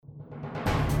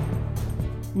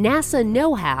NASA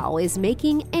know-how is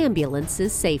making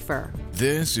ambulances safer.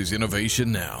 This is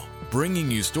Innovation Now, bringing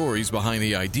you stories behind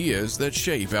the ideas that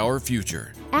shape our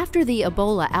future. After the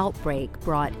Ebola outbreak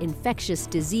brought infectious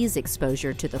disease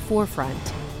exposure to the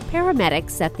forefront,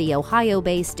 paramedics at the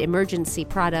Ohio-based Emergency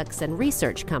Products and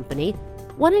Research Company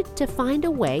wanted to find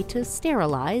a way to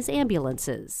sterilize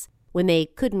ambulances. When they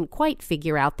couldn't quite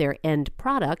figure out their end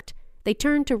product, they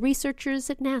turned to researchers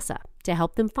at NASA to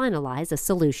help them finalize a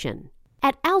solution.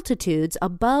 At altitudes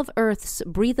above Earth's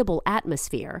breathable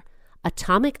atmosphere,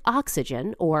 atomic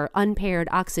oxygen, or unpaired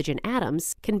oxygen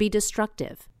atoms, can be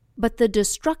destructive. But the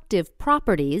destructive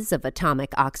properties of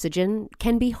atomic oxygen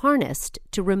can be harnessed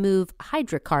to remove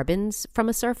hydrocarbons from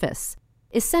a surface,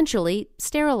 essentially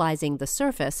sterilizing the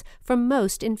surface from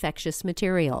most infectious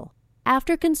material.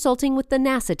 After consulting with the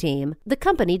NASA team, the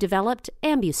company developed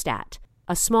Ambustat,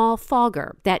 a small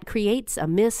fogger that creates a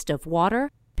mist of water,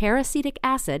 peracetic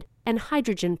acid, and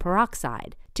hydrogen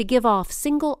peroxide to give off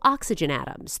single oxygen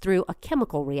atoms through a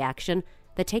chemical reaction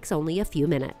that takes only a few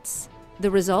minutes.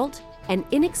 The result? An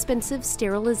inexpensive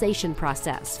sterilization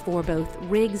process for both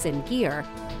rigs and gear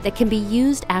that can be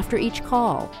used after each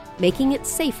call, making it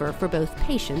safer for both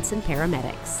patients and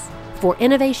paramedics. For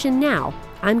Innovation Now,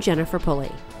 I'm Jennifer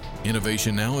Pulley.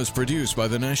 Innovation Now is produced by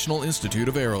the National Institute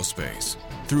of Aerospace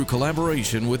through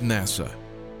collaboration with NASA.